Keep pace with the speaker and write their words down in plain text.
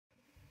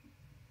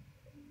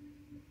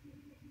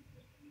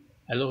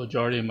Hello,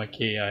 Jordan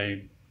Mackey.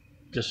 I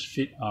just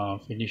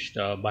finished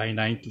by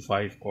 9 to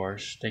 5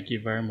 course. Thank you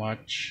very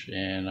much.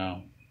 And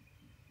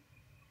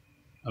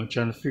I'm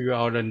trying to figure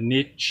out a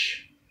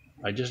niche.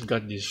 I just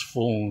got this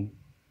phone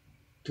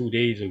 2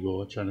 days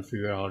ago, trying to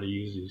figure out how to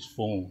use this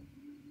phone.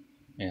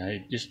 And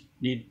I just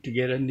need to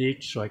get a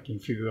niche so I can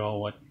figure out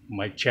what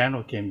my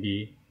channel can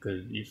be.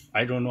 Because if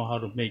I don't know how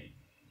to make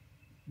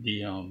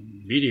the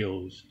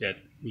videos, that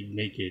would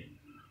make it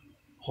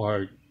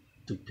hard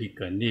to pick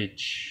a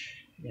niche.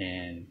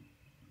 And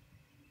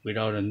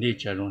without a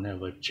niche, I don't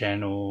have a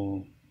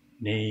channel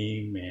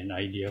name and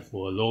idea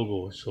for a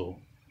logo. So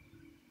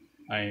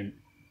I'm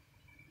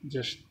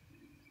just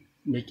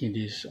making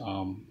this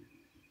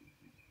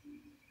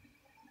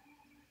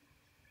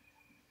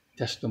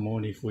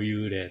testimony for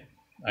you that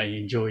I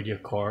enjoyed your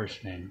course,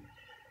 and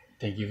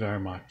thank you very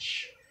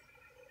much.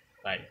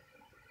 Bye.